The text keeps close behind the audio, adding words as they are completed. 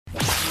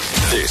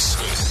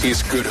This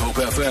is Good Hope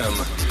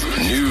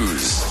FM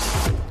News.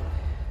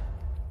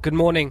 Good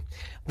morning.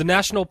 The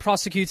National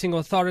Prosecuting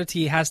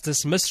Authority has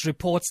dismissed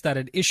reports that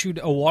it issued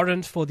a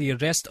warrant for the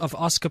arrest of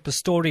Oscar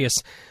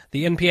Pistorius.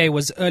 The NPA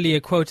was earlier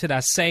quoted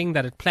as saying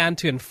that it planned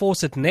to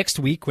enforce it next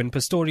week when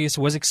Pistorius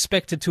was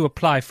expected to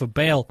apply for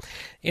bail.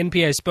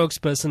 NPA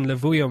spokesperson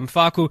Levuyo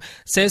Mfaku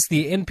says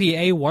the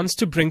NPA wants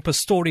to bring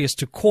Pistorius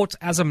to court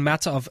as a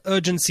matter of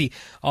urgency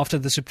after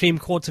the Supreme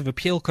Court of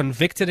Appeal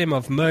convicted him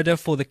of murder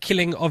for the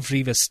killing of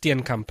Reeva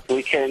Steenkamp.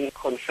 We can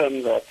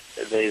confirm that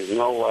there is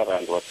no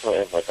warrant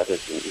whatsoever that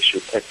has been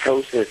issued. A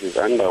process is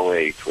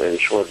underway to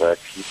ensure that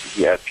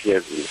he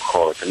appears in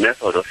court. The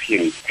method of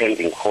him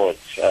attending court,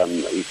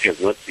 it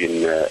has not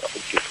been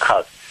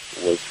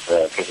discussed with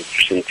the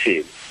prosecution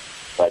team.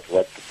 But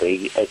what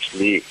they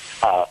actually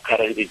are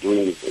currently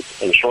doing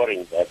is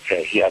ensuring that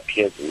he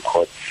appears in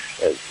court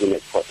as soon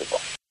as possible.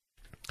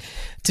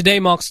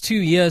 Today marks 2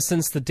 years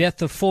since the death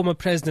of former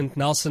President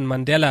Nelson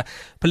Mandela.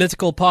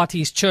 Political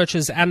parties,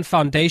 churches and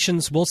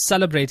foundations will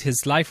celebrate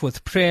his life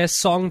with prayer,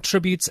 song,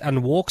 tributes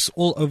and walks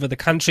all over the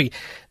country.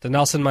 The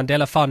Nelson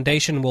Mandela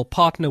Foundation will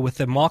partner with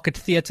the Market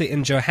Theatre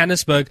in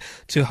Johannesburg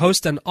to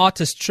host an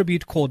artist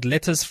tribute called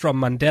Letters from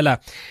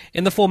Mandela.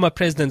 In the former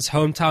president's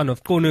hometown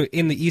of Qunu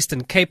in the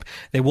Eastern Cape,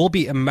 there will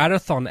be a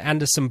marathon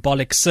and a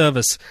symbolic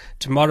service.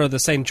 Tomorrow, the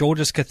St.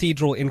 George's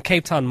Cathedral in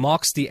Cape Town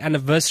marks the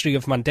anniversary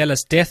of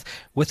Mandela's death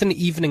with an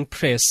evening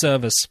prayer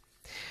service.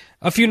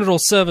 A funeral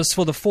service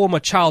for the former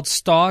child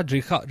star,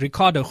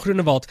 Ricardo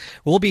Groenewald,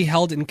 will be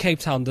held in Cape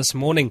Town this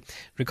morning.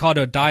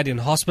 Ricardo died in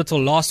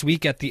hospital last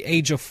week at the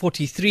age of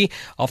 43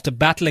 after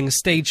battling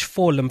stage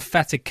 4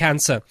 lymphatic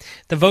cancer.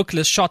 The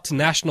vocalist shot to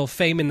national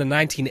fame in the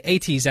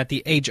 1980s at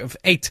the age of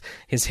 8.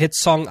 His hit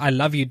song, I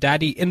Love You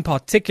Daddy, in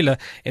particular,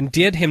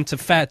 endeared him to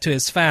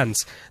his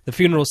fans. The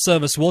funeral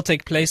service will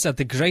take place at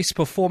the Grace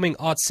Performing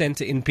Arts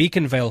Centre in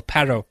Beaconville,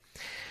 Parow.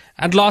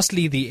 And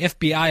lastly, the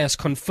FBI has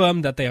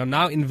confirmed that they are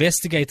now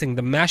investigating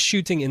the mass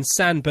shooting in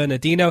San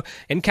Bernardino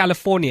in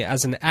California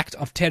as an act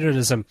of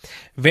terrorism.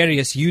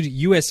 Various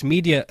U.S.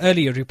 media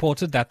earlier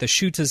reported that the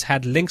shooters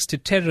had links to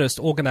terrorist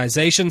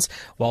organizations,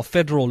 while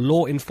federal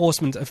law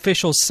enforcement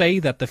officials say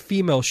that the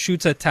female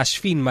shooter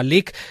Tashfeen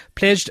Malik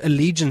pledged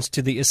allegiance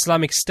to the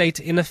Islamic State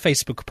in a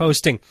Facebook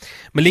posting.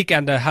 Malik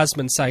and her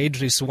husband Saeed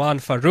Rizwan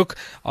Farouk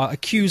are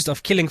accused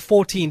of killing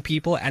 14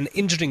 people and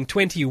injuring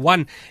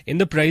 21 in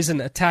the brazen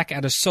attack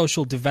at a social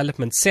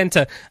development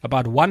center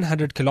about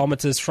 100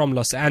 kilometers from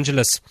Los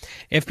Angeles.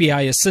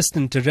 FBI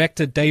Assistant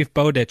Director Dave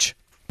Bowditch.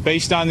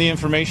 Based on the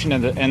information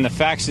and the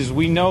facts as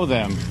we know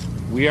them,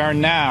 we are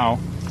now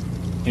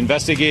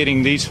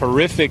investigating these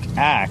horrific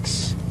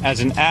acts as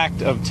an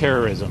act of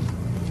terrorism.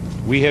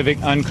 We have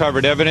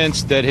uncovered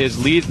evidence that has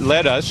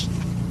led us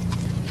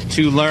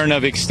to learn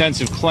of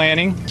extensive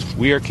planning.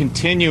 We are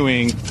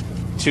continuing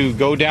to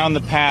go down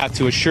the path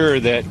to ensure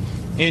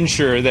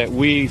that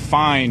we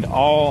find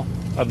all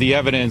of the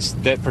evidence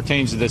that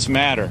pertains to this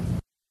matter.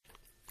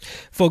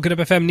 For Good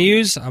Hope FM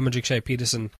News, I'm Majikshay Peterson.